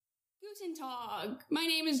Guten Tag. My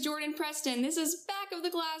name is Jordan Preston. This is Back of the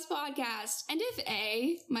Class podcast. And if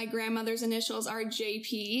A, my grandmother's initials are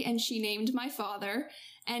JP and she named my father,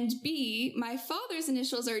 and B, my father's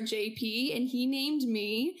initials are JP and he named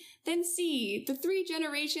me, then C, the 3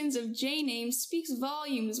 generations of J names speaks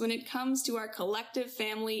volumes when it comes to our collective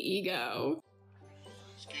family ego.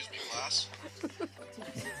 Excuse me, class.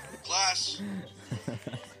 Class.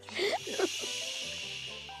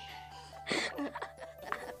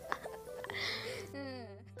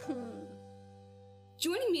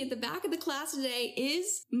 Joining me at the back of the class today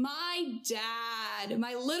is my dad,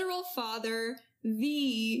 my literal father,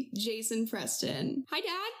 the Jason Preston. Hi,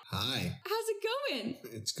 Dad. Hi. How's it going?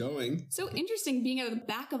 It's going. So interesting being at the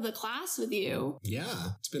back of the class with you.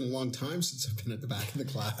 Yeah, it's been a long time since I've been at the back of the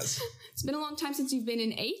class. It's been a long time since you've been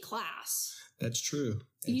in a class. That's true.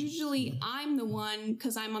 Usually I'm the one,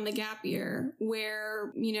 because I'm on the gap year,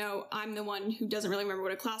 where, I'm the one who doesn't really remember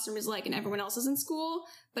what a classroom is like and everyone else is in school.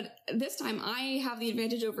 But this time I have the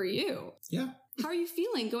advantage over you. Yeah. How are you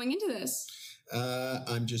feeling going into this?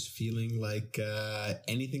 I'm just feeling like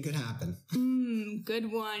anything could happen.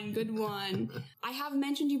 Good one. Good one. I have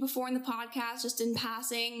mentioned you before in the podcast, just in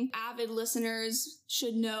passing. Avid listeners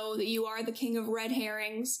should know that you are the king of red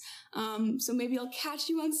herrings. So maybe I'll catch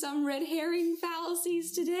you on some red herring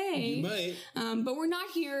fallacies today. You might. But we're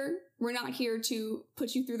not here. We're not here to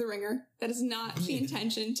put you through the ringer. That is not the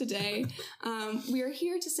intention today. We are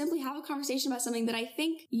here to simply have a conversation about something that I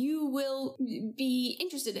think you will be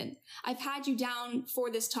interested in. I've had you down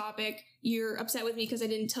for this topic. You're upset with me because I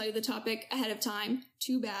didn't tell you the topic ahead of time.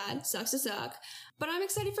 Too bad. Sucks to suck. But I'm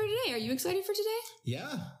excited for today. Are you excited for today?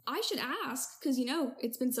 Yeah. I should ask, because,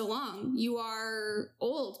 it's been so long. You are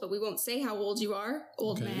old, but we won't say how old you are.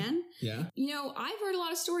 Old man. Yeah. I've heard a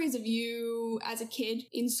lot of stories of you as a kid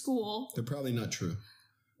in school. They're probably not true.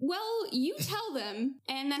 Well, you tell them,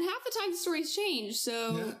 and then half the time the stories change,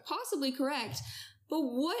 so possibly correct. But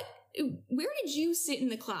where did you sit in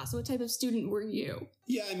the class? What type of student were you?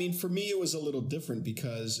 Yeah, for me, it was a little different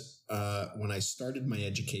because when I started my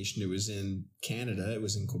education, it was in Canada. It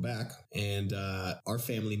was in Quebec. And our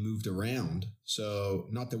family moved around. So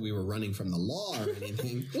not that we were running from the law or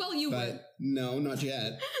anything. Well, you were. No, not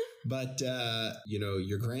yet. But,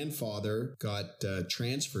 your grandfather got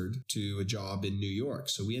transferred to a job in New York.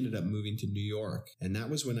 So we ended up moving to New York. And that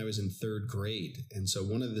was when I was in 3rd grade. And so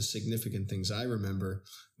one of the significant things I remember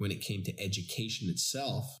when it came to education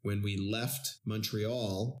itself, when we left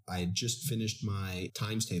Montreal, I had just finished my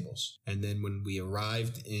times tables. And then when we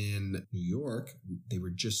arrived in New York, they were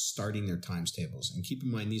just starting their times tables. And keep in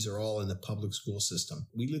mind, these are all in the public school system.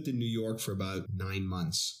 We lived in New York for about 9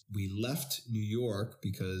 months. We left New York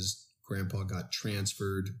because Grandpa got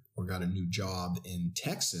transferred or got a new job in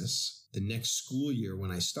Texas. The next school year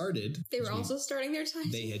when I started, they were also starting their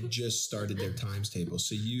times. They had just started their times tables.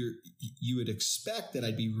 So you would expect that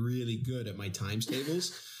I'd be really good at my times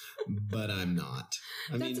tables, but I'm not.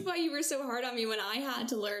 That's why you were so hard on me when I had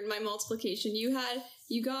to learn my multiplication. You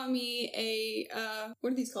got me a,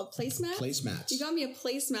 what are these called? Placemat? Placemats. You got me a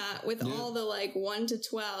placemat with all the 1 to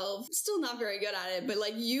 12. Still not very good at it,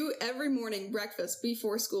 but you every morning breakfast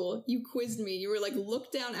before school, you quizzed me. You were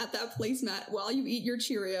look down at that placemat while you eat your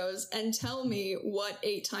Cheerios and tell me what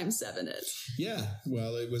 8 times 7 is. Yeah.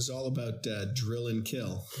 Well, it was all about drill and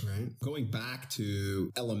kill, right? Going back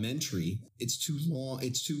to elementary, it's too long.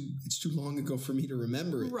 It's too long ago for me to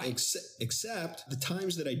remember it. Right. Except the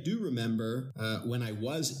times that I do remember when I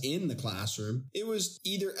was in the classroom, it was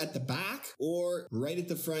either at the back or right at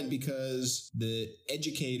the front because the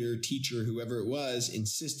educator, teacher, whoever it was,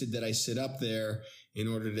 insisted that I sit up there in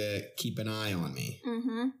order to keep an eye on me.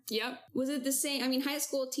 Mm-hmm. Yep. Was it the same? High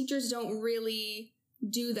school teachers don't really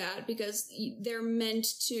do that because they're meant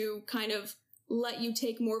to kind of let you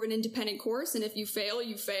take more of an independent course. And if you fail,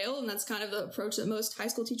 you fail. And that's kind of the approach that most high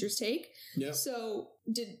school teachers take. Yeah. So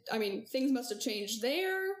things must have changed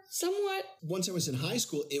there somewhat. Once I was in high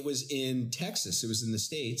school, it was in Texas. It was in the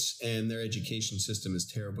States, and their education system is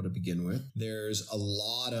terrible to begin with. There's a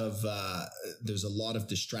lot of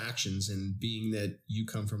distractions, and being that you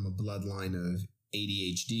come from a bloodline of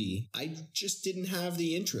ADHD, I just didn't have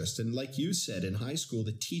the interest. And like you said, in high school,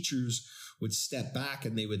 the teachers would step back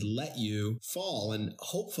and they would let you fall. And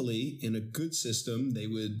hopefully in a good system, they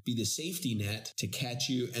would be the safety net to catch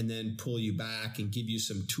you and then pull you back and give you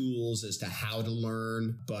some tools as to how to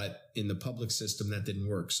learn. But in the public system, that didn't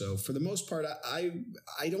work. So for the most part, I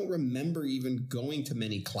don't remember even going to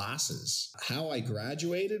many classes. How I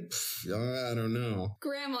graduated? I don't know.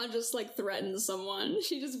 Grandma just threatened someone.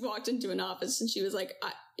 She just walked into an office and she was like,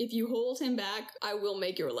 if you hold him back, I will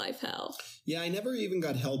make your life hell. Yeah, I never even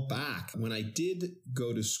got held back. When I did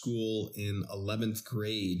go to school in 11th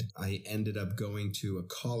grade, I ended up going to a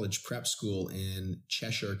college prep school in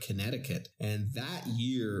Cheshire, Connecticut. And that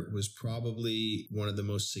year was probably one of the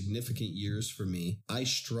most significant years for me. I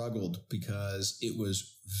struggled because it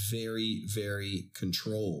was very, very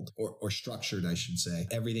controlled or structured, I should say.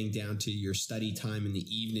 Everything down to your study time in the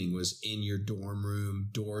evening was in your dorm room,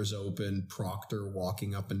 doors open, proctor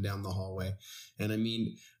walking up and down the hallway. And I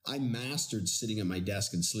mean, I mastered sitting at my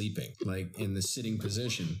desk and sleeping, like in the sitting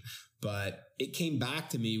position. But it came back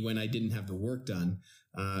to me when I didn't have the work done.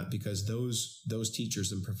 Because those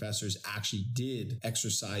teachers and professors actually did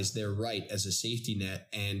exercise their right as a safety net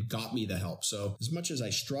and got me the help. So as much as I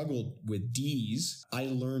struggled with D's, I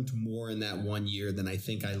learned more in that 1 year than I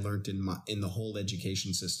think I learned in the whole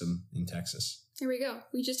education system in Texas. Here we go.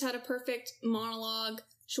 We just had a perfect monologue,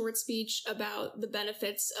 short speech about the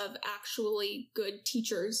benefits of actually good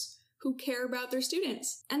teachers who care about their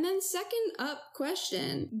students. And then second up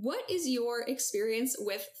question, what is your experience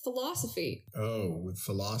with philosophy? Oh, with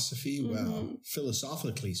philosophy? Well,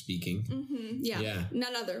 philosophically speaking. Yeah.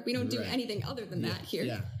 None other. We don't do anything other than that here.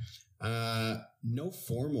 Yeah.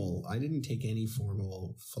 I didn't take any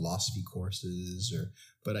formal philosophy courses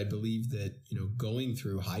but I believe that, going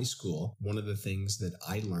through high school, one of the things that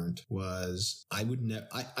I learned was I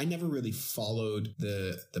never really followed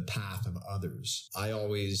the path of others. I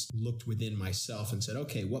always looked within myself and said,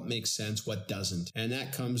 okay, what makes sense? What doesn't? And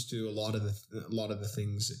that comes to a lot of the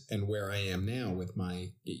things and where I am now with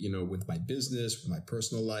my business, with my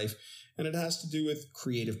personal life. And it has to do with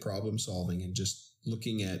creative problem solving and just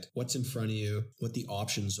looking at what's in front of you, what the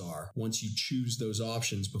options are. Once you choose those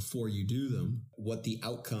options before you do them, what the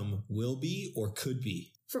outcome will be or could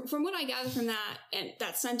be. From what I gather from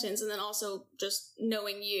that sentence, and then also just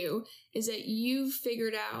knowing you, is that you've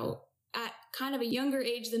figured out at kind of a younger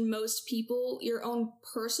age than most people your own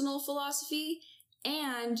personal philosophy.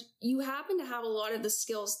 And you happen to have a lot of the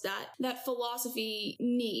skills that philosophy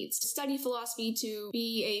needs. To study philosophy, to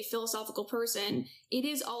be a philosophical person, it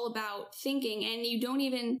is all about thinking.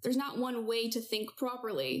 And there's not one way to think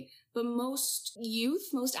properly. But most youth,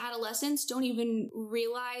 most adolescents don't even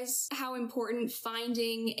realize how important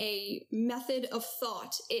finding a method of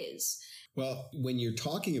thought is. Well, when you're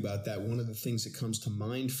talking about that, one of the things that comes to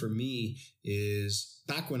mind for me is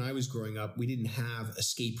back when I was growing up, we didn't have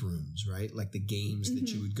escape rooms, right? Like the games that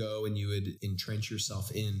you would go and you would entrench yourself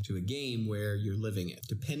into a game where you're living it.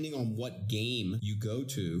 Depending on what game you go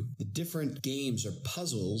to, the different games or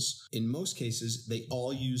puzzles, in most cases, they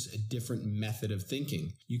all use a different method of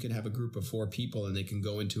thinking. You can have a group of 4 people and they can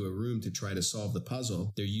go into a room to try to solve the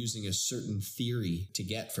puzzle. They're using a certain theory to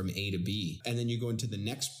get from A to B. And then you go into the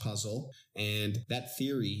next puzzle and that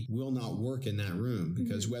theory will not work in that room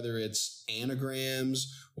because whether it's anagrams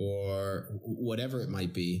or whatever it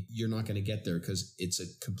might be, you're not going to get there because it's a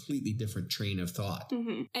completely different train of thought.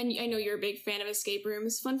 And I know you're a big fan of escape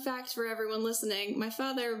rooms. Fun fact for everyone listening, my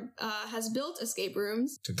father has built escape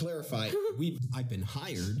rooms. To clarify, I've been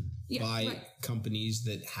hired by companies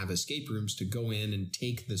that have escape rooms to go in and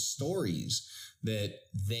take the stories that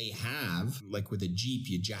they have, like with a Jeep,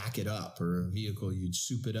 you jack it up, or a vehicle, you'd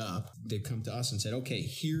soup it up. They come to us and said, okay,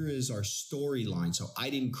 here is our storyline. So I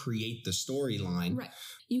didn't create the storyline. Right.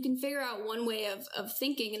 You can figure out one way of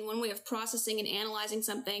thinking and one way of processing and analyzing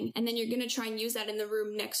something, and then you're going to try and use that in the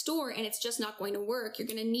room next door, and it's just not going to work. You're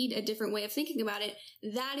going to need a different way of thinking about it.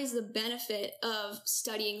 That is the benefit of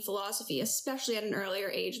studying philosophy, especially at an earlier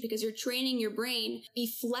age, because you're training your brain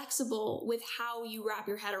be flexible with how you wrap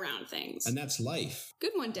your head around things. And that's life.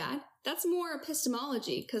 Good one, Dad. That's more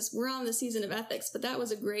epistemology, because we're on the season of ethics, but that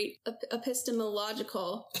was a great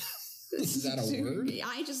epistemological... Is that a word?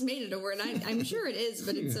 I just made it a word. I'm sure it is,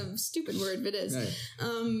 but it's a stupid word if it is.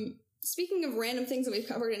 Right. Speaking of random things that we've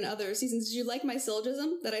covered in other seasons, did you like my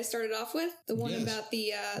syllogism that I started off with? The one about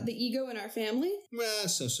the ego in our family? Well,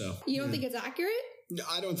 so. You don't think it's accurate? No,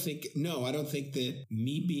 I don't think that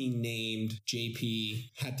me being named JP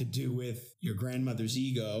had to do with your grandmother's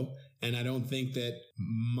ego. And I don't think that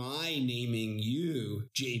my naming you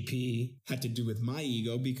JP had to do with my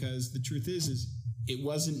ego, because the truth is it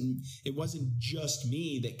wasn't just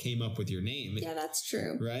me that came up with your name. Yeah, that's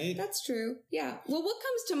true. Right? That's true. Yeah. Well, what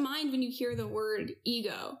comes to mind when you hear the word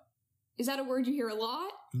ego? Is that a word you hear a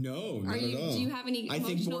lot? No, not at all. Do you have any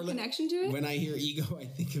emotional connection to it? When I hear ego, I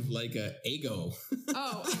think of like a Eggo.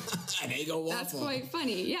 Oh. An Eggo waffle. That's quite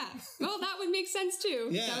funny, yeah. Well, that would make sense too.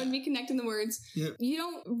 Yeah. That would be connecting the words. Yeah. You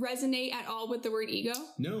don't resonate at all with the word ego?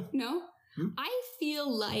 No. No? I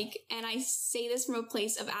feel like, and I say this from a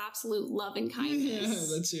place of absolute love and kindness.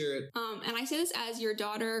 Yeah, let's hear it. And I say this as your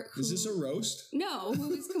daughter who... Is this a roast? No,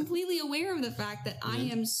 who is completely aware of the fact that I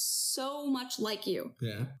am so much like you.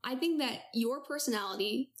 Yeah. I think that your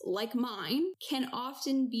personality, like mine, can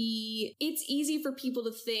often be... It's easy for people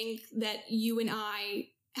to think that you and I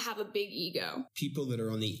have a big ego. People that are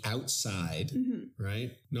on the outside,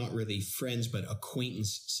 right? Not really friends, but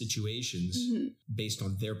acquaintance situations based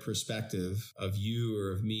on their perspective of you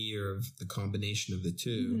or of me or of the combination of the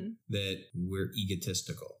two, that we're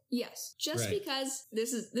egotistical. Yes. Just because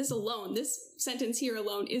this sentence here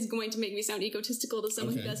alone is going to make me sound egotistical to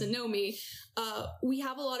someone who doesn't know me. We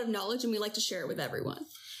have a lot of knowledge and we like to share it with everyone.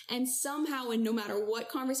 And somehow, and no matter what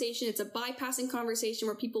conversation, it's a bypassing conversation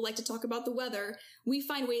where people like to talk about the weather. We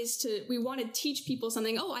find ways we want to teach people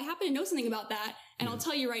something. Oh, I happen to know something about that. And I'll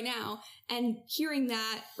tell you right now. And hearing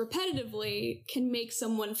that repetitively can make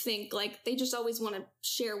someone think like they just always want to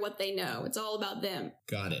share what they know. It's all about them.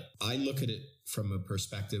 Got it. I look at it from a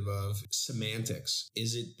perspective of semantics.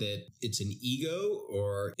 Is it that it's an ego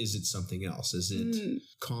or is it something else? Is it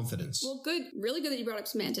confidence? Well, good. Really good that you brought up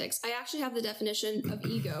semantics. I actually have the definition of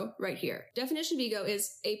ego right here. Definition of ego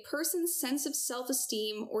is a person's sense of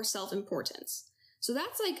self-esteem or self-importance. So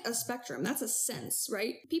that's like a spectrum. That's a sense,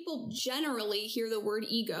 right? People generally hear the word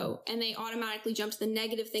ego and they automatically jump to the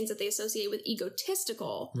negative things that they associate with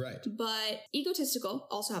egotistical. Right. But egotistical,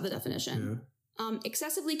 also have the definition.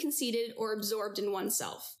 Excessively conceited or absorbed in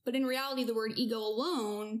oneself. But in reality, the word ego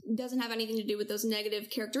alone doesn't have anything to do with those negative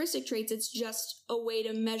characteristic traits. It's just a way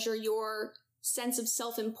to measure your sense of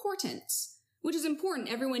self-importance, which is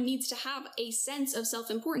important. Everyone needs to have a sense of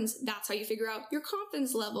self-importance. That's how you figure out your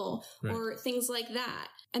confidence level or things like that.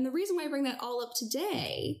 And the reason why I bring that all up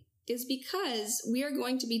today is because we are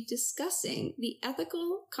going to be discussing the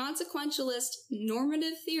ethical consequentialist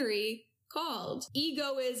normative theory called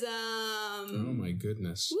egoism. Oh my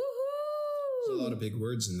goodness. Woohoo! There's a lot of big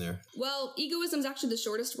words in there. Well, egoism is actually the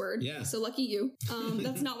shortest word. Yeah. So lucky you.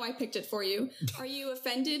 That's not why I picked it for you. Are you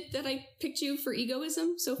offended that I picked you for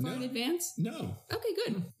egoism so far in advance? No. Okay,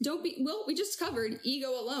 good. Don't be, well, we just covered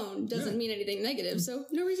ego alone doesn't mean anything negative, so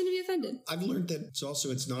no reason to be offended. I've learned that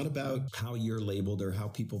it's not about how you're labeled or how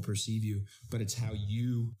people perceive you, but it's how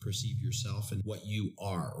you perceive yourself and what you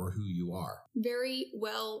are or who you are. Very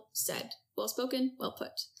well said. Well spoken, well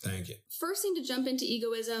put. Thank you. First thing to jump into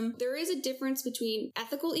egoism, there is a difference between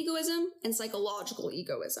ethical egoism and psychological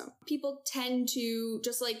egoism. People tend to,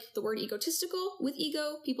 just like the word egotistical with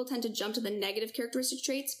ego, people tend to jump to the negative characteristic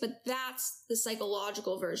traits, but that's the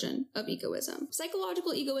psychological version of egoism.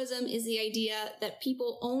 Psychological egoism is the idea that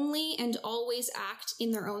people only and always act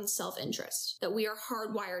in their own self-interest, that we are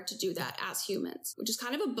hardwired to do that as humans, which is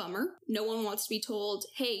kind of a bummer. No one wants to be told,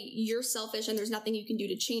 hey, you're selfish and there's nothing you can do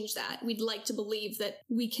to change that. We'd like to believe that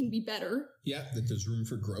we can be better. Yeah, that there's room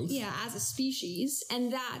for growth. Yeah, as a species.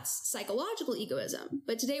 And that's psychological egoism.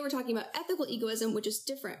 But today we're talking about ethical egoism, which is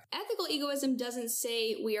different. Ethical egoism doesn't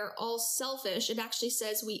say we are all selfish. It actually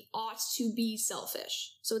says we ought to be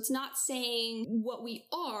selfish. So it's not saying what we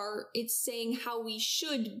are, it's saying how we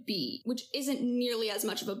should be, which isn't nearly as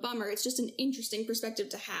much of a bummer. It's just an interesting perspective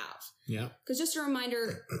to have. Yeah. Because just a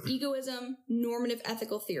reminder, egoism, normative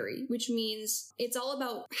ethical theory, which means it's all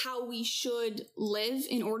about how we should live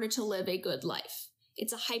in order to live a good life.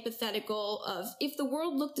 It's a hypothetical of if the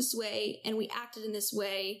world looked this way and we acted in this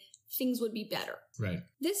way, things would be better. Right.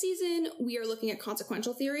 This season, we are looking at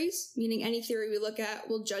consequential theories, meaning any theory we look at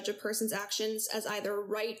will judge a person's actions as either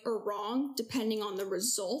right or wrong, depending on the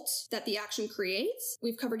result that the action creates.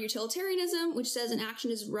 We've covered utilitarianism, which says an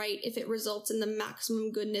action is right if it results in the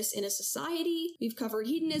maximum goodness in a society. We've covered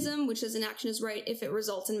hedonism, which says an action is right if it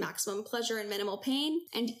results in maximum pleasure and minimal pain.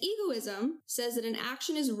 And egoism says that an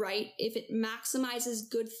action is right if it maximizes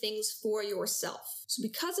good things for yourself. So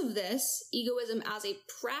because of this, egoism as a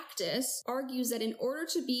practice argues that in order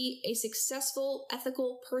to be a successful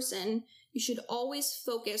ethical person, you should always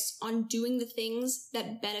focus on doing the things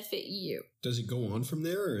that benefit you. Does it go on from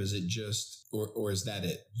there, or is it just, or is that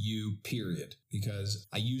it? You, period. Because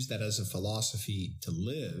I use that as a philosophy to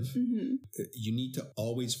live. Mm-hmm. You need to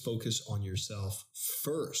always focus on yourself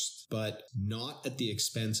first, but not at the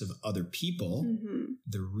expense of other people. Mm-hmm.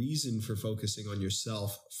 the reason for focusing on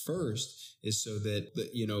yourself first is so that,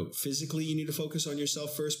 physically you need to focus on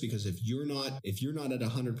yourself first, because if you're not at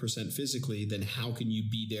 100% physically, then how can you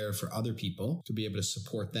be there for other people to be able to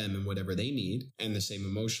support them in whatever they need? And the same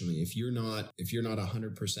emotionally. If you're not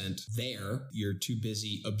 100% there, you're too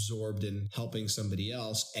busy absorbed in helping somebody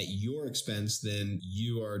else at your expense, then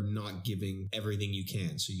you are not giving everything you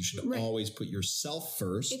can. So you should always put yourself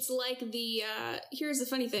first. It's like here's the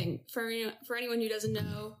funny thing for anyone who doesn't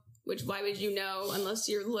know, which why would you know unless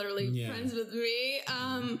you're literally friends with me?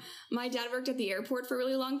 My dad worked at the airport for a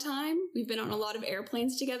really long time. We've been on a lot of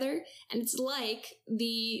airplanes together, and it's like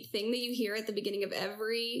the thing that you hear at the beginning of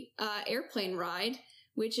every airplane ride,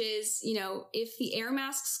 which is, if the air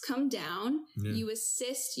masks come down, you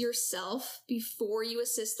assist yourself before you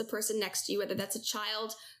assist the person next to you, whether that's a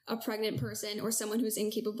child, a pregnant person, or someone who's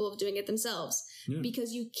incapable of doing it themselves.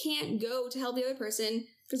 Because you can't go to help the other person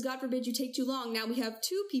because God forbid you take too long. Now we have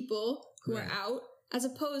two people who are out, as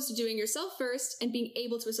opposed to doing yourself first and being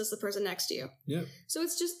able to assist the person next to you. Yeah. So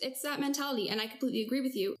it's that mentality. And I completely agree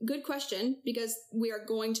with you. Good question, because we are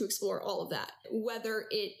going to explore all of that. Whether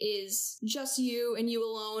it is just you and you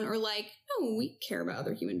alone, or no, we care about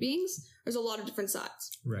other human beings. There's a lot of different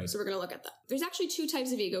sides. Right. So we're going to look at that. There's actually two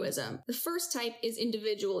types of egoism. The first type is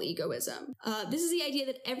individual egoism. This is the idea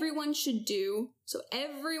that everyone should do. So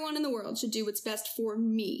everyone in the world should do what's best for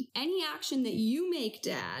me. Any action that you make,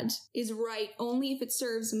 Dad, is right only if it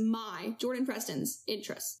serves my, Jordan Preston's,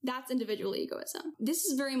 interests. That's individual egoism. This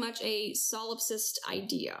is very much a solipsist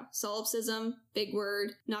idea. Solipsism, big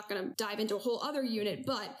word. Not going to dive into a whole other unit,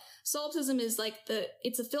 but solipsism is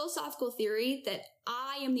it's a philosophical theory that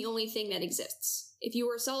I am the only thing that exists. If you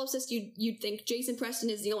were a solipsist, you'd think Jason Preston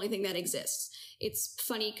is the only thing that exists. It's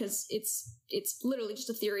funny because it's literally just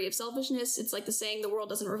a theory of selfishness. It's like the saying, the world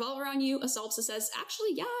doesn't revolve around you. A solipsist says, actually,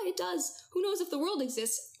 yeah, it does. Who knows if the world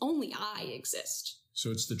exists? Only I exist.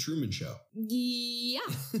 So it's the Truman Show. Yeah.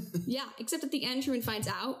 Yeah. Except at the end, Truman finds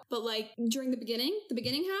out. But during the beginning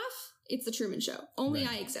half, it's the Truman Show. Only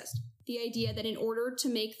I exist. The idea that in order to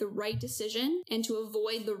make the right decision and to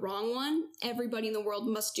avoid the wrong one, everybody in the world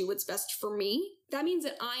must do what's best for me. That means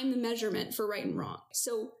that I'm the measurement for right and wrong.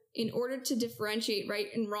 So in order to differentiate right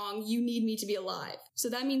and wrong, you need me to be alive. So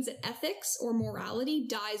that means that ethics or morality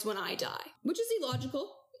dies when I die, which is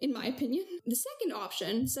illogical, in my opinion. The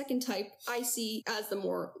second type, I see as the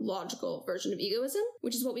more logical version of egoism,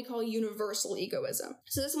 which is what we call universal egoism.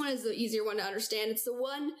 So this one is the easier one to understand. It's the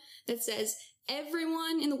one that says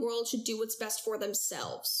everyone in the world should do what's best for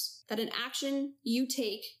themselves. That an action you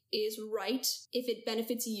take is right if it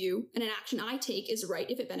benefits you, and an action I take is right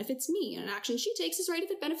if it benefits me, and an action she takes is right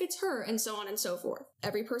if it benefits her, and so on and so forth.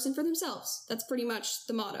 Every person for themselves. That's pretty much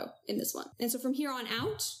the motto in this one. And so from here on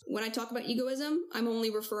out, when I talk about egoism, I'm only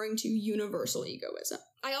referring to universal egoism.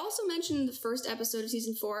 I also mentioned in the first episode of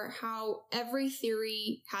season 4 how every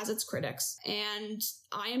theory has its critics, and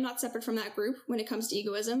I am not separate from that group when it comes to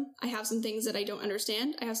egoism. I have some things that I don't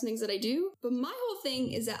understand. I have some things that I do. But my whole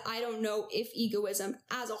thing is that I don't know if egoism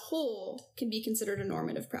as a whole can be considered a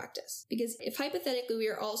normative practice. Because if hypothetically we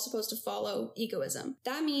are all supposed to follow egoism,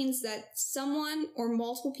 that means that someone or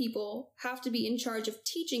multiple people have to be in charge of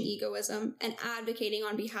teaching egoism and advocating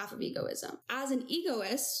on behalf of egoism. As an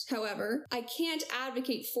egoist, however, I can't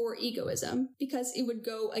advocate for egoism because it would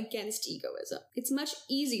go against egoism. It's much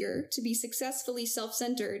easier to be successfully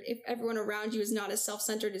self-centered if everyone around you is not as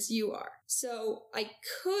self-centered as you are. So I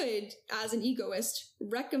could, as an egoist,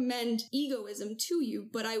 recommend egoism to you,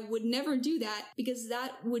 but I would never do that because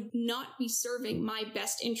that would not be serving my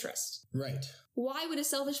best interest. Right. Why would a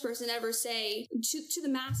selfish person ever say to the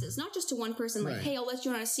masses, not just to one person, hey, I'll let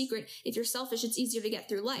you on a secret. If you're selfish, it's easier to get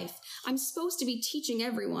through life. I'm supposed to be teaching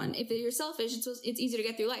everyone. If you're selfish, it's easier to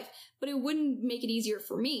get through life. But it wouldn't make it easier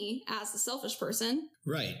for me as the selfish person.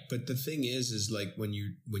 Right. But the thing is when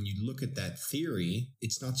you look at that theory,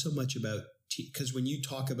 it's not so much about because when you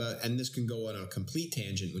talk about, and this can go on a complete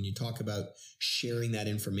tangent, when you talk about sharing that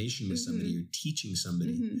information with somebody, you're teaching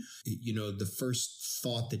somebody, the first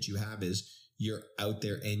thought that you have is you're out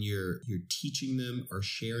there and you're teaching them or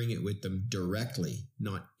sharing it with them directly,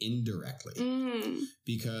 not indirectly.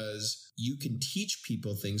 Because you can teach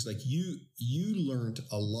people things like you learned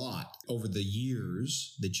a lot over the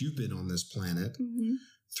years that you've been on this planet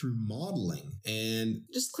through modeling. And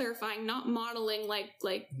just clarifying, not modeling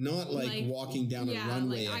not like walking down a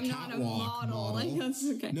runway, like, a I'm not a catwalk model. Like, that's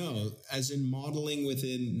okay. No, as in modeling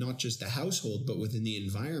within not just a household, but within the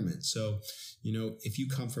environment. So, if you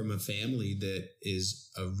come from a family that is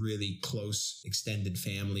a really close extended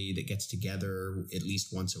family that gets together at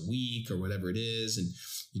least once a week or whatever it is, and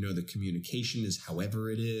the communication is however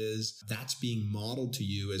it is, that's being modeled to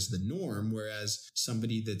you as the norm. Whereas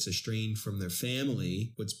somebody that's estranged from their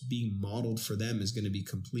family, what's being modeled for them is going to be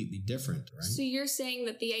completely different, right? So you're saying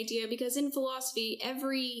that the idea, because in philosophy,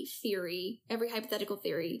 every hypothetical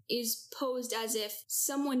theory is posed as if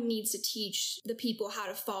someone needs to teach the people how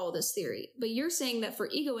to follow this theory. But you're saying that for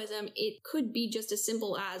egoism, it could be just as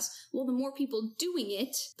simple as, well, the more people doing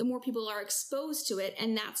it, the more people are exposed to it,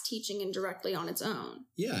 and that's teaching indirectly on its own.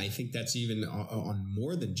 Yeah, I think that's even on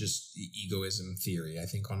more than just the egoism theory. I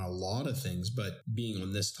think on a lot of things, but being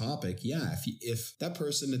on this topic, yeah, if that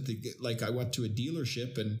person I went to a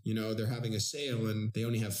dealership and, they're having a sale and they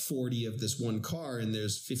only have 40 of this one car and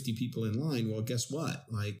there's 50 people in line, well, guess what?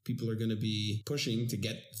 Like, people are going to be pushing to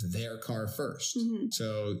get their car first. Mm-hmm.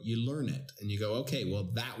 So you learn it and you go, okay, well,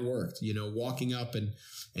 that worked. Walking up and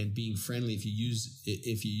being friendly. If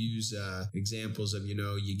you use examples of,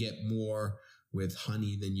 you get more with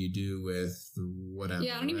honey than you do with whatever.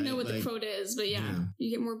 Yeah, I don't even know what the quote is, but yeah, you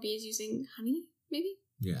get more bees using honey, maybe?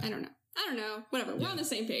 Yeah. I don't know. Whatever. We're on the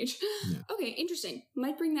same page. Yeah. Okay, interesting.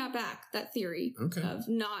 Might bring that back, that theory of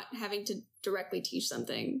not having to directly teach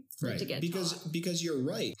something to get taught. Because you're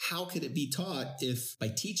right. How could it be taught if by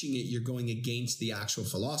teaching it, you're going against the actual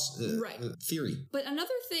philosophy theory? But another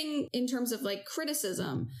thing in terms of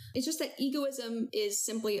criticism, it's just that egoism is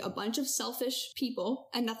simply a bunch of selfish people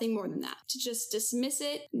and nothing more than that. To just dismiss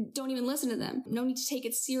it, don't even listen to them. No need to take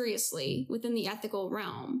it seriously within the ethical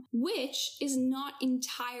realm, which is not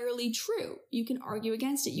entirely true. You can argue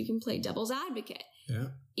against it. You can play devil's advocate. Yeah.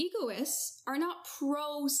 Egoists are not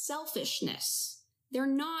pro-selfishness. They're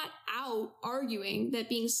not out arguing that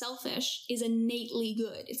being selfish is innately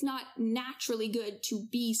good. It's not naturally good to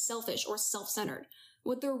be selfish or self-centered.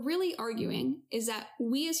 What they're really arguing is that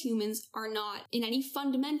we as humans are not, in any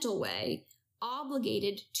fundamental way,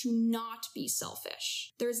 obligated to not be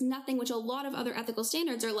selfish. There's nothing which a lot of other ethical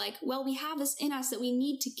standards are like, well, we have this in us that we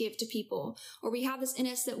need to give to people, or we have this in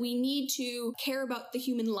us that we need to care about the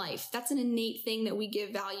human life. That's an innate thing that we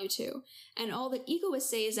give value to. And all that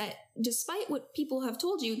egoists say is that despite what people have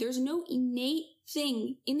told you, there's no innate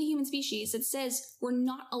thing in the human species that says we're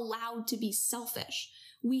not allowed to be selfish.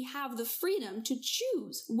 We have the freedom to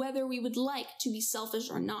choose whether we would like to be selfish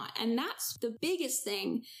or not. And that's the biggest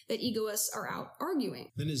thing that egoists are out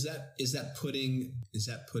arguing. Then is that putting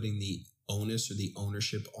the onus or the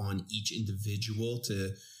ownership on each individual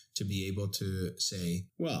to be able to say,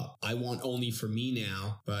 well, I want only for me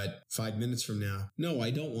now, but 5 minutes from now, no,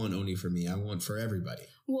 I don't want only for me. I want for everybody.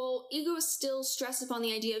 Well, egoists still stress upon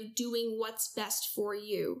the idea of doing what's best for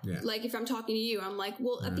you. Yeah. Like if I'm talking to you, I'm like,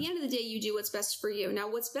 well, at the end of the day, you do what's best for you. Now,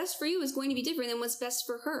 what's best for you is going to be different than what's best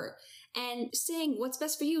for her. And saying what's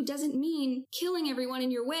best for you doesn't mean killing everyone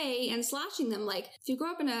in your way and slashing them. Like if you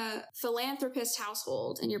grow up in a philanthropist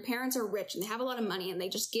household and your parents are rich and they have a lot of money and they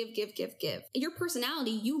just give. Your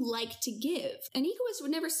personality, you like to give. An egoist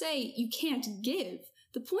would never say you can't give.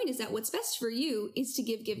 The point is that what's best for you is to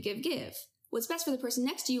give. What's best for the person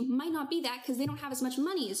next to you might not be that because they don't have as much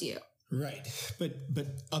money as you. Right. But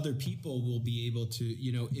other people will be able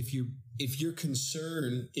to, if your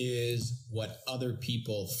concern is what other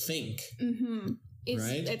people think,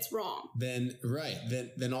 right? It's wrong.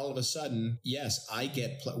 Then all of a sudden, yes, I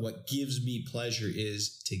get what gives me pleasure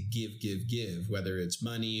is to give, whether it's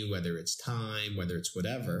money, whether it's time, whether it's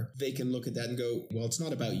whatever. They can look at that and go, well, it's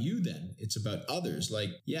not about you then. It's about others.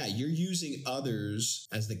 Like, yeah, you're using others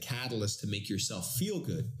as the catalyst to make yourself feel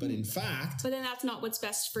good. But in fact... But then that's not what's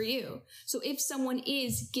best for you. So if someone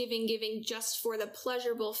is giving just for the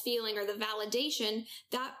pleasurable feeling or the validation,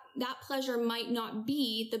 that pleasure might not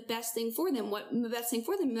be the best thing for them. What the best thing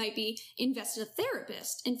for them might be invest in a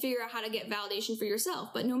therapist and figure out how to get validation for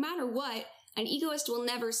yourself. But no matter what, an egoist will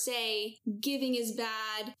never say giving is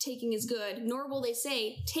bad, taking is good, nor will they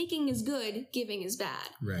say taking is good, giving is bad.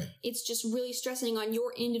 Right. It's just really stressing on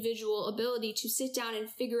your individual ability to sit down and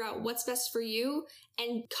figure out what's best for you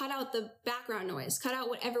and cut out the background noise, cut out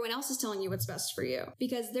what everyone else is telling you what's best for you.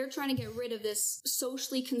 Because they're trying to get rid of this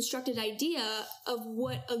socially constructed idea of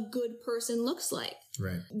what a good person looks like.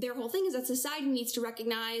 Right. Their whole thing is that society needs to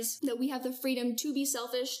recognize that we have the freedom to be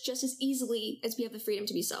selfish just as easily as we have the freedom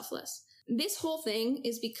to be selfless. This whole thing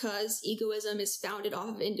is because egoism is founded off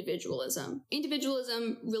of individualism.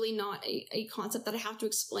 Individualism, really not a concept that I have to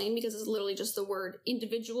explain because it's literally just the word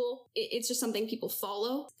individual. It's just something people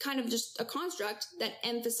follow. Kind of just a construct that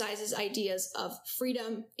emphasizes ideas of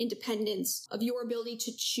freedom, independence, of your ability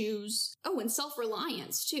to choose. Oh, and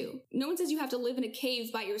self-reliance too. No one says you have to live in a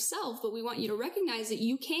cave by yourself, but we want you to recognize that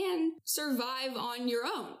you can survive on your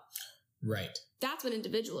own. Right. That's what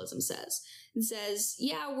individualism says. It says,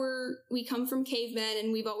 yeah, we come from cavemen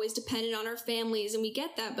and we've always depended on our families and we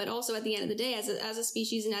get that, but also at the end of the day, as a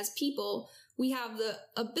species and as people, we have the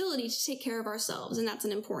ability to take care of ourselves, and that's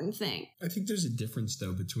an important thing. I think there's a difference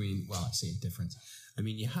though between, well, I say a difference. I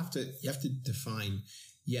mean, you have to define,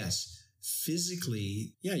 yes,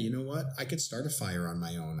 physically, yeah, you know what? I could start a fire on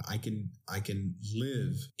my own. I can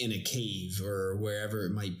live in a cave or wherever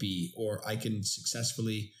it might be, or I can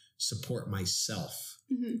successfully support myself,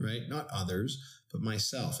 right? Not others, but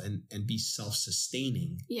myself, and be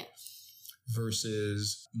self-sustaining. Yeah.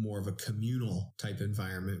 Versus more of a communal type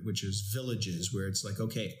environment, which is villages where it's like,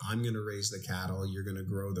 okay, I'm going to raise the cattle, you're going to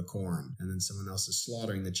grow the corn, and then someone else is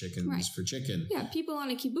slaughtering the chickens for chicken. Yeah, people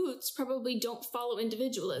on a kibbutz probably don't follow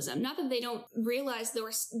individualism. Not that they don't realize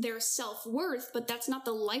their self-worth, but that's not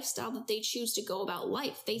the lifestyle that they choose to go about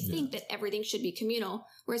life. They think that everything should be communal,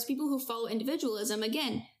 whereas people who follow individualism,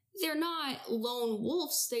 again, they're not lone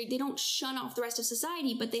wolves. They don't shun off the rest of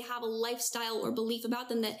society, but they have a lifestyle or belief about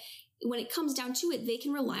them that when it comes down to it, they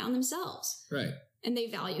can rely on themselves. Right. And they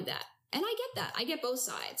value that. And I get that. I get both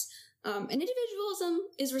sides. And individualism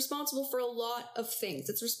is responsible for a lot of things.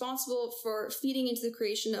 It's responsible for feeding into the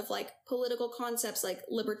creation of like political concepts like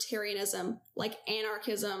libertarianism, like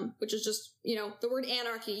anarchism, which is just, the word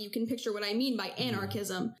anarchy. You can picture what I mean by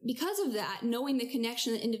anarchism. Because of that, knowing the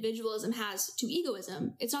connection that individualism has to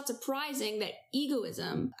egoism, it's not surprising that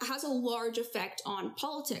egoism has a large effect on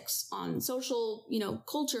politics, on social,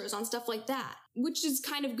 cultures, on stuff like that, which is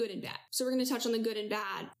kind of good and bad. So we're going to touch on the good and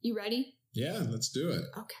bad. You ready? Yeah, let's do it.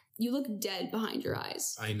 Okay. You look dead behind your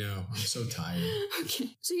eyes. I know. I'm so tired.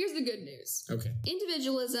 Okay. So here's the good news. Okay.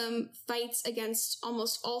 Individualism fights against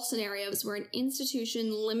almost all scenarios where an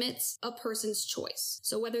institution limits a person's choice.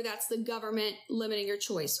 So whether that's the government limiting your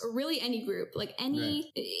choice or really any group, like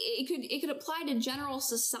it could apply to general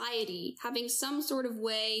society having some sort of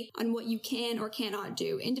way on what you can or cannot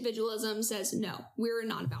do. Individualism says, no, we're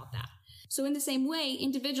not about that. So in the same way,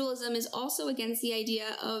 individualism is also against the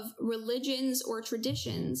idea of religions or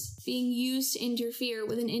traditions being used to interfere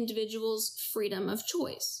with an individual's freedom of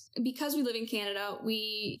choice. Because we live in Canada,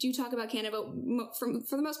 we do talk about Canada, but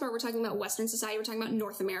for the most part, we're talking about Western society, we're talking about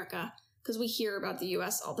North America, because we hear about the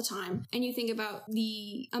US all the time. And you think about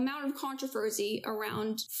the amount of controversy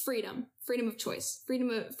around freedom of choice,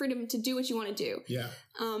 freedom to do what you want to do. Yeah.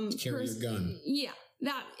 Carry your gun. Yeah.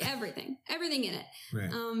 That, everything in it.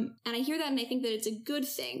 Right. And I hear that and I think that it's a good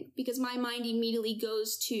thing because my mind immediately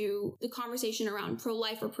goes to the conversation around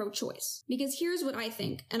pro-life or pro-choice. Because here's what I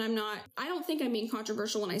think, and I don't think I'm being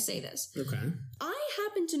controversial when I say this. Okay. I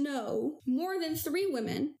happen to know more than 3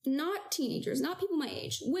 women, not teenagers, not people my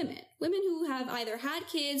age, women who have either had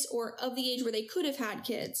kids or of the age where they could have had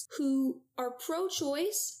kids, who are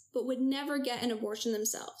pro-choice but would never get an abortion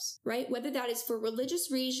themselves, right? Whether that is for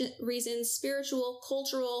religious reasons, spiritual,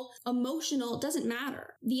 cultural, emotional, it doesn't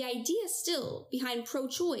matter. The idea still behind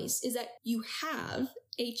pro-choice is that you have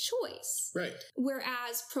a choice. Right.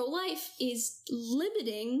 Whereas pro-life is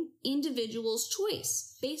limiting individuals'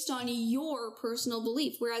 choice based on your personal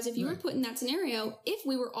belief. Whereas if you were put in that scenario, if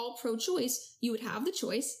we were all pro-choice, you would have the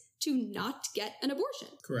choice to not get an abortion.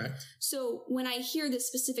 Correct. So when I hear this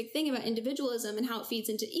specific thing about individualism and how it feeds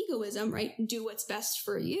into egoism, right? Do what's best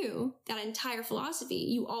for you. That entire philosophy,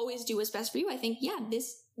 you always do what's best for you. I think, yeah,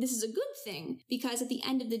 this is a good thing because at the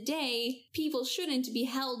end of the day, people shouldn't be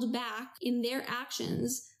held back in their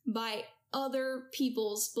actions by other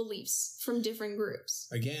people's beliefs from different groups.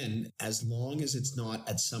 Again, as long as it's not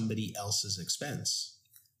at somebody else's expense.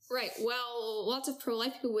 Right. Well, lots of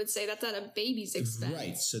pro-life people would say that's at a baby's expense.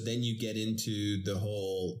 Right. So then you get into the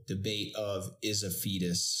whole debate of, is a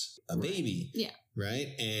fetus a baby? Yeah. Right.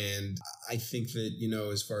 And I think that,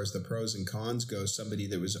 as far as the pros and cons go, somebody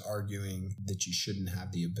that was arguing that you shouldn't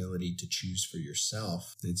have the ability to choose for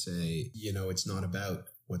yourself, they'd say, it's not about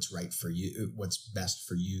what's right for you, what's best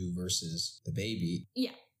for you versus the baby.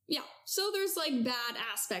 Yeah. Yeah. So there's bad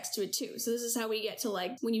aspects to it too. So this is how we get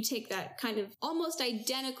to when you take that kind of almost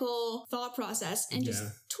identical thought process and just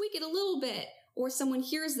tweak it a little bit, or someone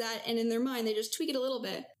hears that and in their mind, they just tweak it a little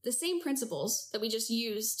bit. The same principles that we just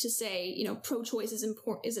use to say, pro-choice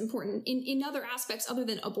is important in other aspects other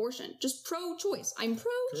than abortion. Just pro-choice. I'm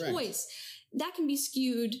pro-choice. that can be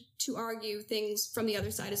skewed to argue things from the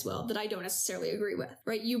other side as well that I don't necessarily agree with,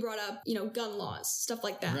 right? You brought up, gun laws, stuff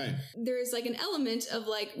like that. Right. There's like an element of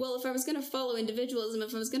like, well, if I was going to follow individualism,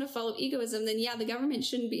 if I was going to follow egoism, then yeah, the government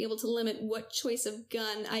shouldn't be able to limit what choice of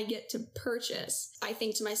gun I get to purchase. I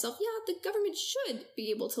think to myself, yeah, the government should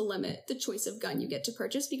be able to limit the choice of gun you get to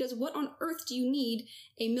purchase, because what on earth do you need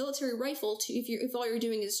a military rifle to if all you're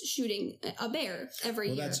doing is shooting a bear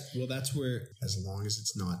every year? That's where, as long as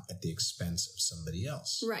it's not at the expense of somebody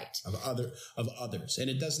else, right? Of others, and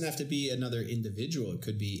it doesn't have to be another individual. It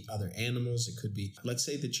could be other animals. It could be, let's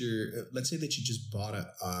say that you just bought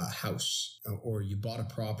a house, or you bought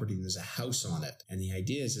a property and there's a house on it, and the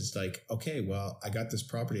idea is it's like, okay, well, I got this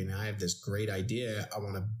property and I have this great idea. I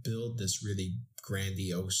want to build this really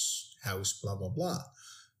grandiose house, blah blah blah.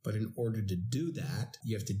 But in order to do that,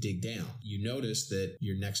 you have to dig down. You notice that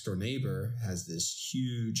your next door neighbor has this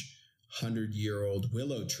huge 100-year-old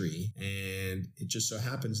willow tree, and it just so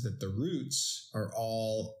happens that the roots are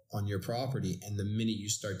all on your property. And the minute you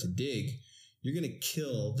start to dig, you're going to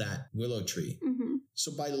kill that willow tree. Mm-hmm.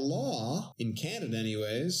 So by law, in Canada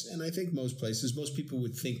anyways, and I think most places, most people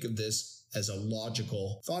would think of this as a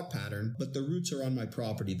logical thought pattern, but the roots are on my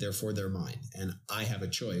property, therefore they're mine, and I have a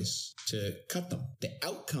choice to cut them. The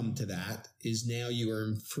outcome to that is now you are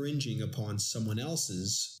infringing upon someone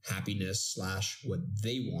else's happiness / what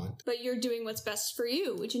they want. But you're doing what's best for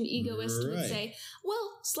you, which an egoist would say,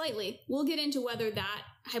 well, slightly. We'll get into whether that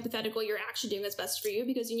hypothetical you're actually doing what's best for you,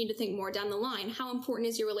 because you need to think more down the line. How important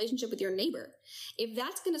is your relationship with your neighbor? If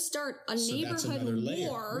that's going to start a neighborhood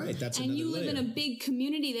war, and you live in a big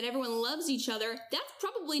community that everyone loves each other, that's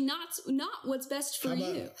probably not what's best for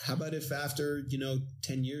you. How about if after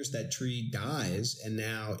 10 years that tree dies and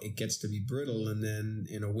now it gets to be brittle, and then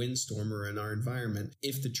in a windstorm or in our environment,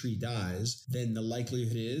 if the tree dies, then the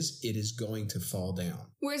likelihood is it is going to fall down.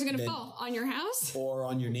 Where's it going to fall? On your house? Or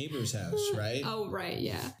on your neighbor's house, right? Oh, right,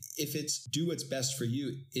 yeah. If it's do what's best for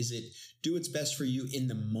you, is it do what's best for you in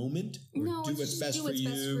the moment? Or no, do what's best for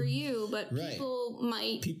you? But people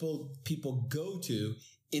might... People go to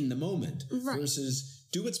in the moment versus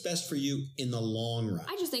do what's best for you in the long run.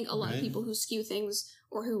 I just think a lot of people who skew things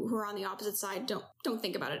or who are on the opposite side don't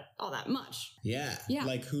think about it all that much. Yeah.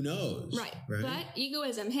 Like, who knows? Right. But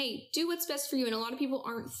egoism, hey, do what's best for you. And a lot of people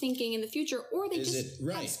aren't thinking in the future, or they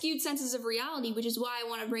have skewed senses of reality, which is why I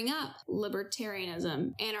want to bring up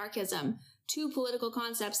libertarianism, anarchism, two political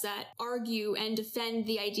concepts that argue and defend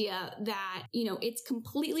the idea that, it's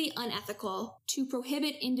completely unethical to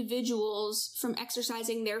prohibit individuals from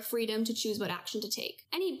exercising their freedom to choose what action to take.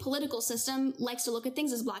 Any political system likes to look at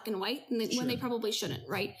things as black and white when they probably shouldn't,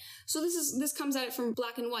 right? So this comes at it from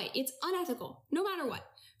black and white. It's unethical, no matter what,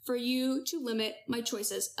 for you to limit my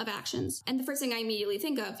choices of actions. And the first thing I immediately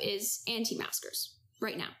think of is anti-maskers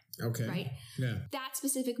right now. Okay. Right? Yeah. That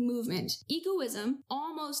specific movement. Egoism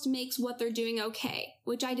almost makes what they're doing okay,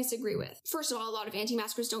 which I disagree with. First of all, a lot of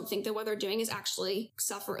anti-maskers don't think that what they're doing is actually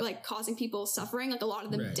causing people suffering. Like, a lot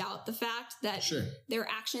of them doubt the fact that their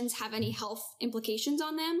actions have any health implications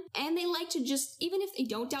on them. And they like to just, even if they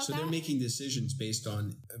don't doubt that. So they're making decisions based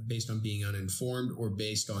on being uninformed, or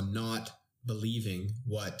based on not believing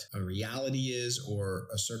what a reality is or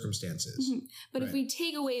a circumstance is. Mm-hmm. But if we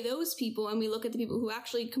take away those people and we look at the people who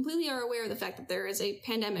actually completely are aware of the fact that there is a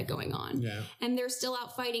pandemic going on, and they're still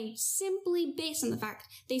out fighting simply based on the fact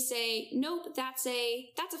they say, nope, that's a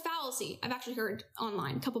fallacy. I've actually heard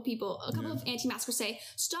online a couple of anti-maskers say,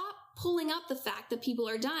 stop pulling up the fact that people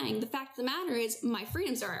are dying. The fact of the matter is my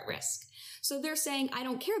freedoms are at risk. So they're saying, I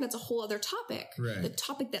don't care. That's a whole other topic. Right. The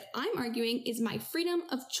topic that I'm arguing is my freedom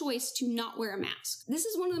of choice to not wear a mask. This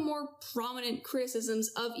is one of the more prominent criticisms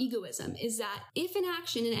of egoism, is that if an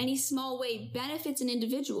action in any small way benefits an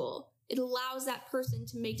individual, it allows that person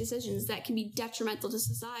to make decisions that can be detrimental to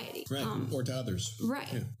society. Right. Or to others.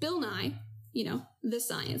 Right. Yeah. Bill Nye, the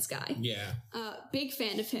science guy. Yeah. Big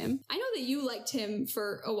fan of him. I know that you liked him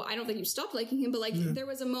I don't think you stopped liking him, but there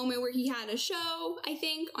was a moment where he had a show, I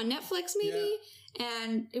think, on Netflix maybe,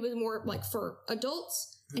 and it was more like for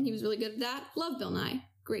adults, and he was really good at that. Love Bill Nye.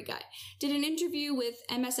 Great guy. Did an interview with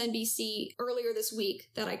MSNBC earlier this week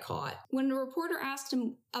that I caught. When a reporter asked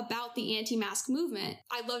him about the anti-mask movement,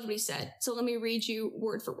 I loved what he said. So let me read you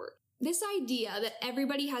word for word. This idea that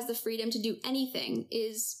everybody has the freedom to do anything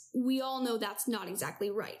is we all know that's not exactly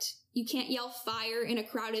right. You can't yell fire in a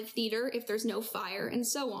crowded theater if there's no fire, and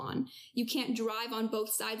so on. You can't drive on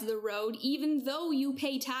both sides of the road, even though you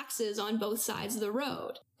pay taxes on both sides of the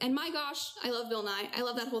road. And my gosh, I love Bill Nye. I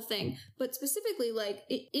love that whole thing. But specifically, like,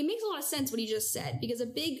 it makes a lot of sense what he just said, because a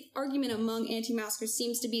big argument among anti-maskers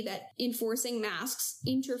seems to be that enforcing masks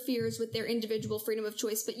interferes with their individual freedom of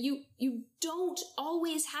choice. But you don't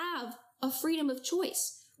always have a freedom of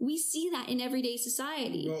choice. We see that in everyday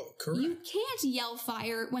society. Well, correct. You can't yell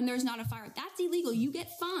fire when there's not a fire. That's illegal. You get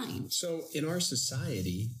fined. So in our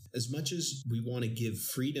society, as much as we want to give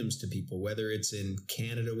freedoms to people, whether it's in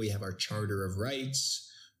Canada, we have our Charter of Rights,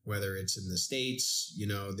 whether it's in the States, you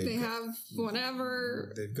know, they have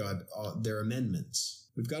whatever. They've got their amendments.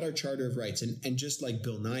 We've got our Charter of Rights. And just like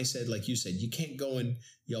Bill Nye said, like you said, you can't go and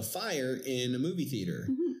yell fire in a movie theater.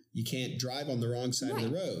 Mm-hmm. You can't drive on the wrong side of the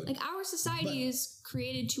road. Like, our society is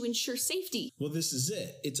created to ensure safety. Well, this is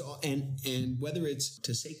it. It's all, and whether it's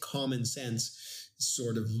to say common sense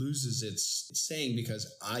sort of loses its saying, because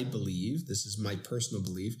I believe, this is my personal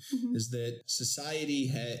belief, is that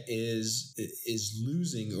society is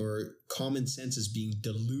losing, or common sense is being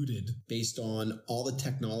diluted based on all the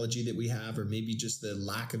technology that we have, or maybe just the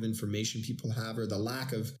lack of information people have, or the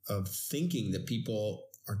lack of thinking that people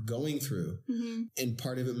are going through. And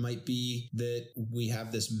part of it might be that we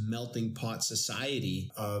have this melting pot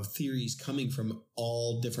society of theories coming from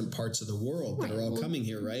all different parts of the world that are all coming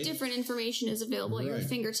here, right? Different information is available at your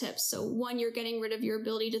fingertips. So one, you're getting rid of your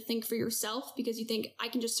ability to think for yourself, because you think, I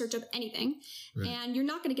can just search up anything. And you're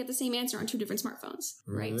not going to get the same answer on two different smartphones,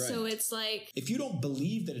 right? So it's like, if you don't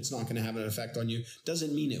believe that it's not going to have an effect on you,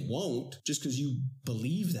 doesn't mean it won't, just because you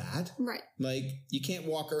believe that. Right. Like, you can't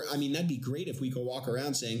walk around. I mean, that'd be great if we could walk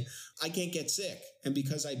around saying, I can't get sick, and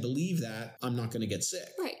because I believe that, I'm not going to get sick.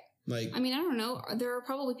 Right. Like, I mean, I don't know. There are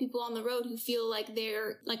probably people on the road who feel like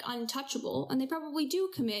they're like untouchable, and they probably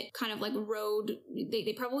do commit kind of like road.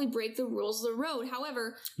 They probably break the rules of the road.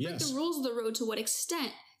 However, break the rules of the road to what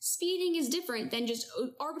extent? Speeding is different than just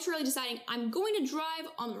arbitrarily deciding, I'm going to drive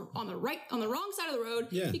on the wrong side of the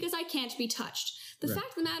road because I can't be touched. The fact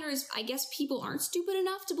of the matter is, I guess people aren't stupid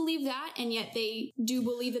enough to believe that, and yet they do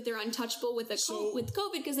believe that they're untouchable with with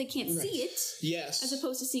COVID because they can't see it. Yes. As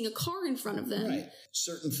opposed to seeing a car in front of them. Right.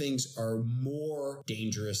 Certain things are more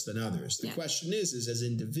dangerous than others. The question is as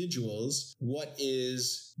individuals, what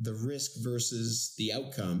is the risk versus the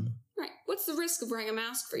outcome? Right. What's the risk of wearing a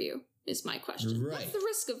mask for you? Is my question. Right. What's the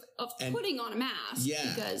risk of putting on a mask?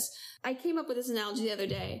 Yeah. Because I came up with this analogy the other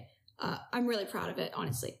day. I'm really proud of it,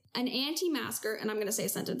 honestly. An anti-masker, and I'm going to say a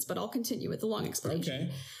sentence, but I'll continue with the long explanation.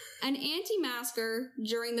 Okay. An anti-masker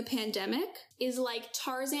during the pandemic is like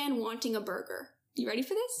Tarzan wanting a burger. You ready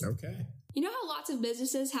for this? Okay. You know how lots of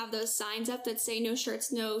businesses have those signs up that say no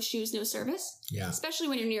shirts, no shoes, no service? Yeah. Especially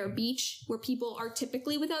when you're near a beach where people are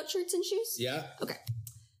typically without shirts and shoes? Yeah. Okay.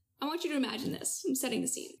 I want you to imagine this. I'm setting the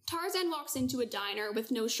scene. Tarzan walks into a diner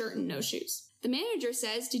with no shirt and no shoes. The manager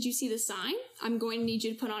says, "Did you see the sign? I'm going to need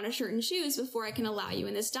you to put on a shirt and shoes before I can allow you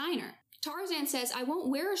in this diner." Tarzan says, "I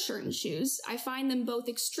won't wear a shirt and shoes. I find them both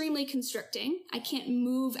extremely constricting. I can't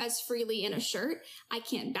move as freely in a shirt. I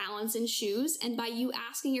can't balance in shoes. And by you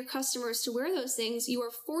asking your customers to wear those things, you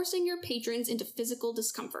are forcing your patrons into physical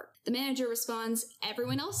discomfort." The manager responds,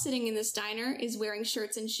 "Everyone else sitting in this diner is wearing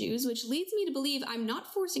shirts and shoes, which leads me to believe I'm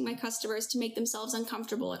not forcing my customers to make themselves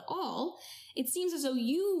uncomfortable at all. It seems as though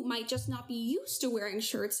you might just not be used to wearing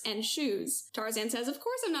shirts and shoes." Tarzan says, "Of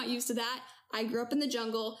course I'm not used to that. I grew up in the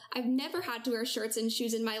jungle. I've never had to wear shirts and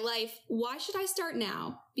shoes in my life. Why should I start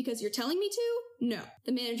now? Because you're telling me to? No."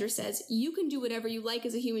 The manager says, "You can do whatever you like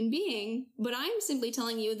as a human being, but I'm simply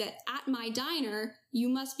telling you that at my diner, you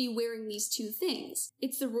must be wearing these two things.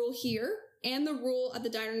 It's the rule here, and the rule at the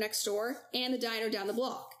diner next door, and the diner down the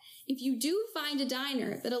block. If you do find a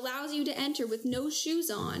diner that allows you to enter with no shoes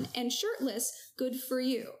on and shirtless, good for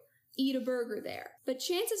you. Eat a burger there. But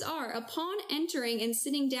chances are, upon entering and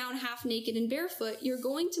sitting down half naked and barefoot, you're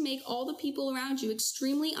going to make all the people around you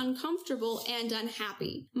extremely uncomfortable and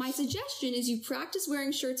unhappy. My suggestion is you practice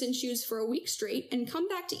wearing shirts and shoes for a week straight and come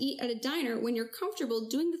back to eat at a diner when you're comfortable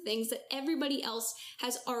doing the things that everybody else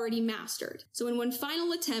has already mastered." So in one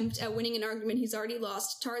final attempt at winning an argument he's already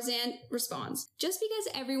lost, Tarzan responds, "Just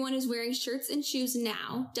because everyone is wearing shirts and shoes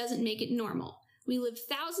now doesn't make it normal. We lived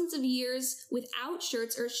thousands of years without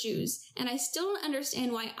shirts or shoes, and I still don't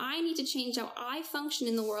understand why I need to change how I function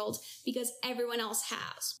in the world because everyone else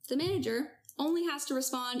has." The manager only has to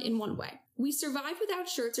respond in one way. "We survived without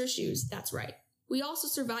shirts or shoes, that's right. We also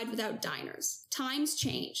survived without diners. Times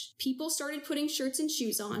changed. People started putting shirts and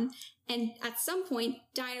shoes on, and at some point,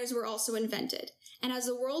 diners were also invented. And as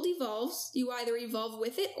the world evolves, you either evolve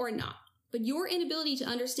with it or not. But your inability to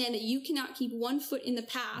understand that you cannot keep one foot in the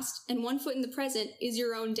past and one foot in the present is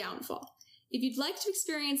your own downfall. If you'd like to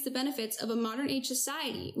experience the benefits of a modern age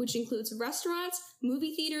society, which includes restaurants,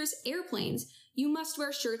 movie theaters, airplanes, you must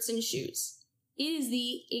wear shirts and shoes. It is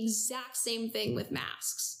the exact same thing with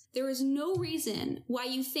masks. There is no reason why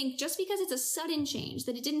you think just because it's a sudden change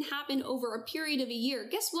that it didn't happen over a period of a year.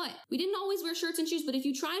 Guess what? We didn't always wear shirts and shoes, but if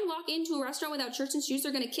you try and walk into a restaurant without shirts and shoes,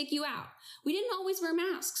 they're going to kick you out. We didn't always wear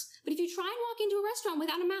masks, but if you try and walk into a restaurant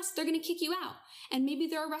without a mask, they're going to kick you out. And maybe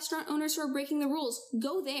there are restaurant owners who are breaking the rules.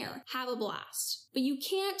 Go there. Have a blast. But you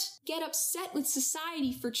can't get upset with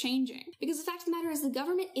society for changing. Because the fact of the matter is the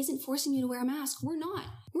government isn't forcing you to wear a mask. We're not.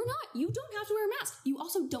 You don't have to wear a mask. You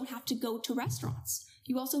also don't have to go to restaurants.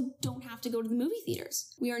 You also don't have to go to the movie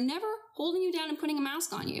theaters. We are never holding you down and putting a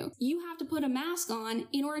mask on you. You have to put a mask on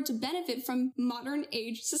in order to benefit from modern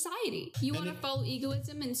age society. You want to follow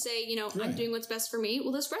egoism and say, Right. I'm doing what's best for me.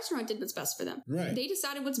 Well, this restaurant did what's best for them. Right. They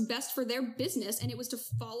decided what's best for their business, and it was to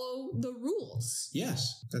follow the rules.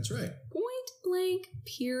 Yes, that's right. Point blank,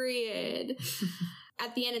 period.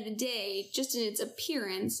 At the end of the day, just in its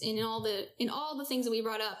appearance, in all the things that we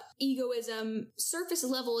brought up, egoism, surface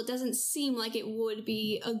level, it doesn't seem like it would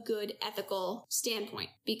be a good ethical standpoint,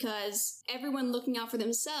 because everyone looking out for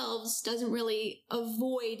themselves doesn't really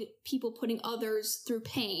avoid people putting others through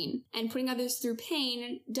pain, and putting others through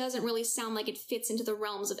pain doesn't really sound like it fits into the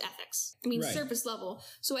realms of ethics. I mean, Right. Surface level.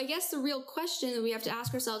 So I guess the real question that we have to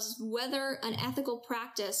ask ourselves is whether an ethical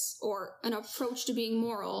practice or an approach to being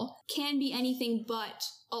moral can be anything but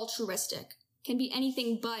altruistic, can be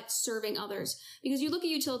anything but serving others. Because you look at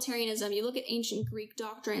utilitarianism, you look at ancient Greek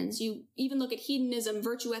doctrines, you even look at hedonism,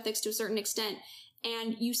 virtue ethics to a certain extent,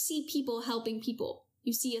 and you see people helping people.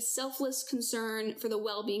 You see a selfless concern for the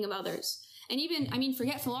well-being of others. And even,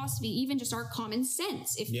 forget philosophy, even just our common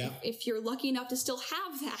sense, if you're lucky enough to still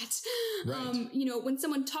have that. Right. When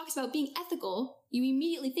someone talks about being ethical, you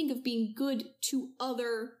immediately think of being good to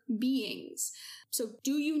other beings. So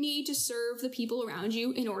do you need to serve the people around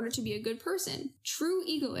you in order to be a good person? True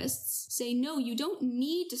egoists say, no, you don't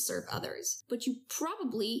need to serve others, but you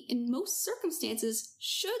probably, in most circumstances,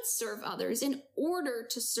 should serve others in order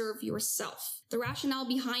to serve yourself. The rationale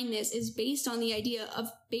behind this is based on the idea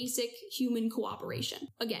of basic human cooperation.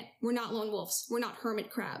 Again, we're not lone wolves. We're not hermit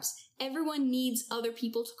crabs. Everyone needs other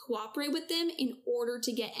people to cooperate with them in order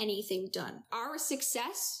to get anything done. Our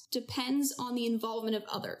success depends on the involvement of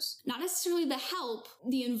others. Not necessarily the help,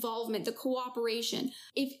 the involvement, the cooperation.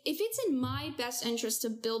 If it's in my best interest to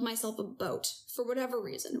build myself a boat, for whatever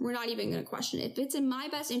reason, we're not even going to question it. If it's in my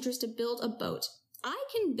best interest to build a boat, I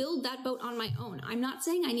can build that boat on my own. I'm not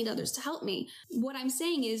saying I need others to help me. What I'm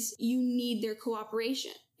saying is you need their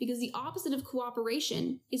cooperation. Because the opposite of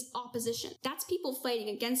cooperation is opposition. That's people fighting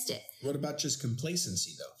against it. What about just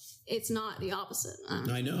complacency, though? It's not the opposite.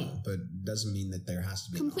 I know, but it doesn't mean that there has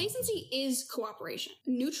to be Complacency is cooperation.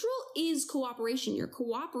 Neutral is cooperation. You're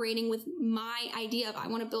cooperating with my idea of I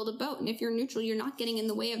want to build a boat. And if you're neutral, you're not getting in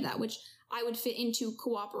the way of that, which I would fit into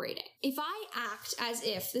cooperating. If I act as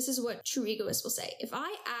if, this is what true egoists will say, if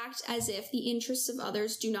I act as if the interests of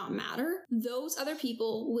others do not matter, those other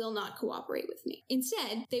people will not cooperate with me.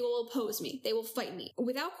 Instead, they will oppose me. They will fight me.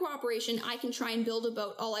 Without cooperation, I can try and build a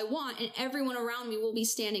boat all I want, and everyone around me will be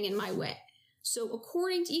standing in my way. So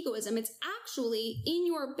according to egoism, it's actually in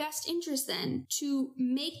your best interest then to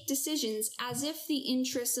make decisions as if the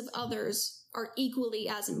interests of others are equally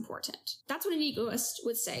as important. That's what an egoist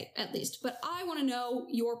would say, at least. But I want to know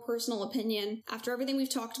your personal opinion after everything we've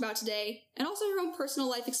talked about today, and also your own personal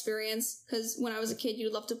life experience, because when I was a kid,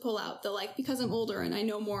 you'd love to pull out the, because I'm older and I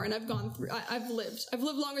know more and I've gone through, I've lived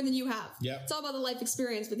longer than you have. Yeah. It's all about the life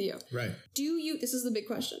experience with you. Right. This is the big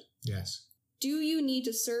question. Yes. Do you need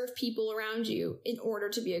to serve people around you in order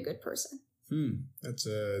to be a good person? That's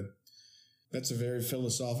a very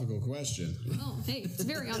philosophical question. Oh, hey, it's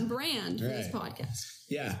very on brand for this Right. podcast.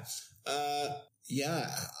 Yeah.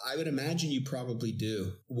 I would imagine you probably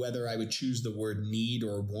do. Whether I would choose the word need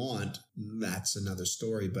or want, that's another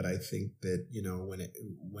story. But I think that,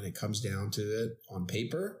 when it comes down to it on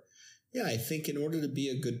paper, yeah, I think in order to be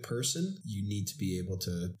a good person, you need to be able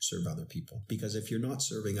to serve other people. Because if you're not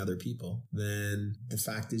serving other people, then the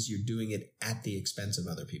fact is you're doing it at the expense of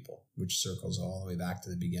other people, which circles all the way back to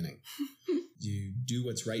the beginning. You do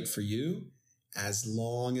what's right for you as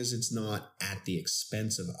long as it's not at the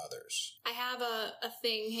expense of others. I have a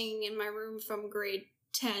thing hanging in my room from grade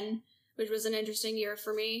 10, which was an interesting year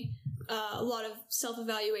for me. a lot of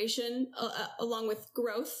self-evaluation along with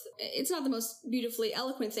growth. It's not the most beautifully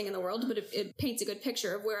eloquent thing in the world, but it paints a good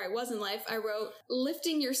picture of where I was in life. I wrote,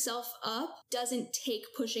 lifting yourself up doesn't take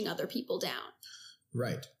pushing other people down.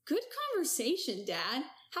 Right. Good conversation, Dad.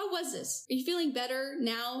 How was this? Are you feeling better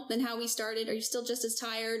now than how we started? Are you still just as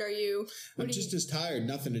tired? I'm just as tired.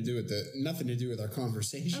 Nothing to do with our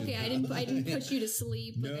conversation. Okay, I didn't put you to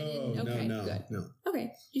sleep. No, good. no.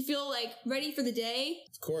 Okay, you feel like ready for the day?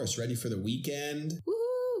 Of course, ready for the weekend.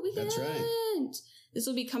 Woohoo, weekend! That's right. This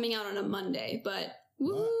will be coming out on a Monday, but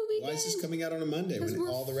woohoo, weekend! Why is this coming out on a Monday when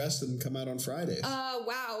all the rest of them come out on Fridays?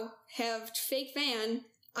 Wow. Fake fan.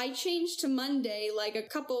 I changed to Monday like a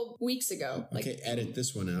couple weeks ago. Okay, edit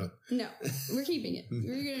this one out. No, we're keeping it.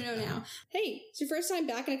 You're going to know now. Hey, it's your first time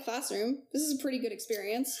back in a classroom. This is a pretty good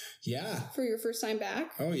experience. Yeah. For your first time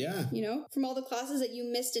back. Oh, yeah. You know, from all the classes that you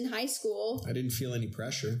missed in high school. I didn't feel any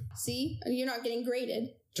pressure. See? You're not getting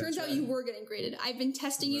graded. Turns out you were getting graded. I've been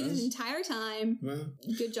testing you this entire time. Well,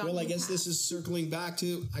 good job. Well, I guess this is circling back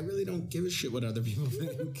to I really don't give a shit what other people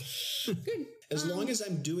think. Good. As long as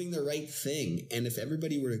I'm doing the right thing, and if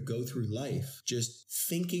everybody were to go through life just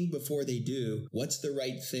thinking before they do, what's the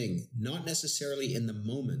right thing? Not necessarily in the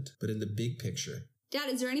moment, but in the big picture. Dad,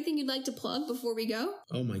 is there anything you'd like to plug before we go?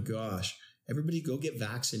 Oh my gosh. Everybody go get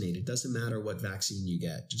vaccinated. Doesn't matter what vaccine you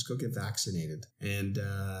get. Just go get vaccinated. And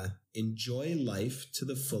enjoy life to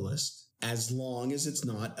the fullest, as long as it's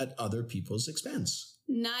not at other people's expense.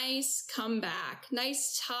 Nice comeback.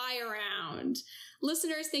 Nice tie around.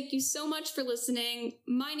 Listeners, thank you so much for listening.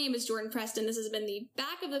 My name is Jordan Preston. This has been the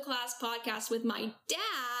Back of the Class podcast with my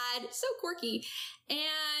dad. So quirky.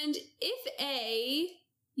 And if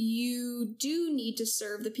you do need to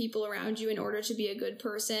serve the people around you in order to be a good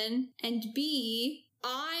person, and B,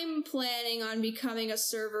 I'm planning on becoming a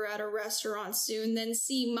server at a restaurant soon, then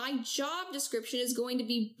C, my job description is going to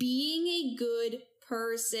be being a good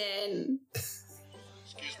person.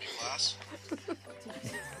 Excuse me, class.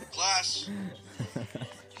 Class.